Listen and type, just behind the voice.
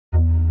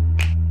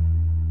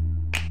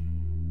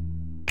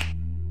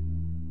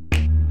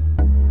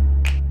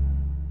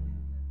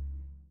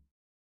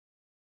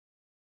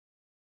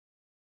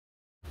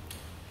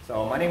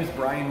So my name is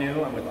Brian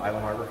New. I'm with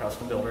Island Harbor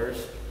Custom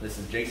Builders. This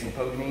is Jason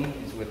Pogney.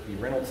 He's with the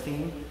Reynolds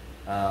team.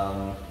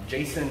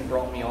 Jason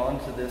brought me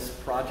on to this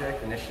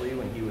project initially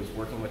when he was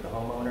working with the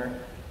homeowner,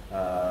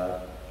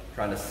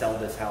 trying to sell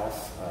this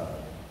house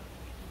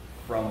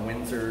from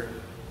Windsor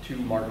to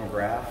Martin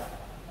Graff.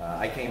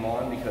 I came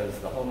on because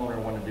the homeowner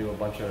wanted to do a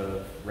bunch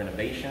of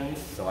renovations,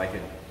 so I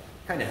could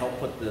kind of help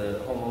put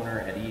the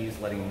homeowner at ease,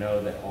 letting him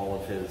know that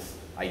all of his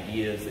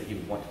ideas that he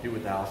would want to do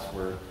with the house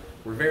were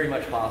very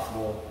much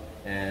possible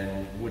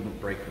and wouldn't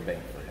break the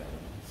bank for him.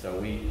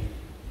 So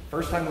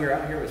first time we were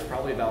out here was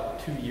probably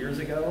about 2 years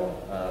ago.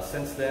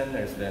 Since then,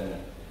 there's been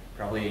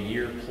probably a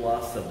year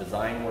plus of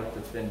design work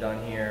that's been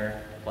done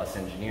here, plus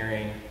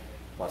engineering,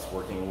 plus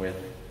working with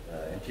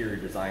interior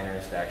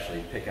designers to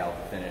actually pick out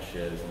the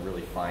finishes and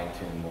really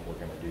fine-tune what we're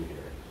going to do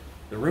here.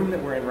 The room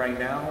that we're in right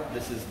now,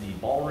 this is the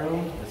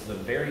ballroom. This is a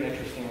very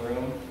interesting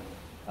room.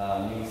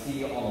 You can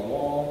see on the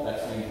wall,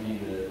 that's going to be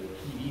the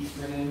TV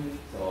screen.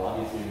 So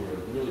obviously we're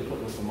really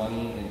putting some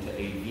money into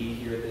AV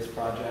here at this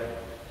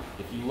project.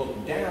 If you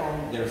look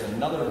down, there's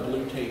another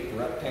blue tape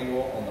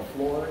rectangle on the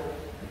floor.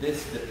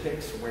 This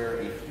depicts where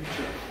a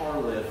future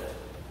car lift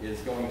is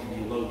going to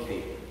be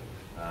located.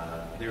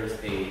 There's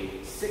a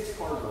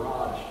 6-car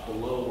garage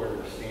below where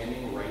we're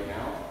standing right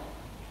now.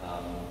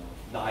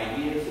 The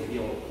idea is to be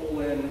able to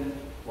pull in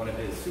one of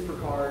his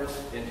supercars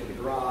into the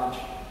garage.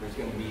 There's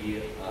going to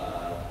be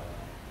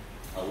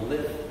a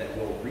lift that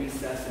will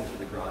recess into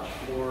the garage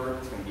floor.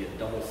 It's going to be a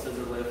double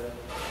scissor lift.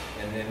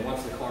 And then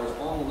once the car is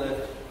on the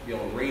lift, you'll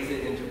be able to raise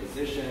it into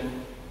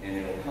position and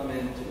it'll come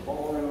into the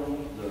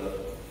ballroom.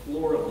 The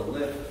floor of the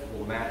lift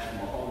will match the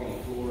hallway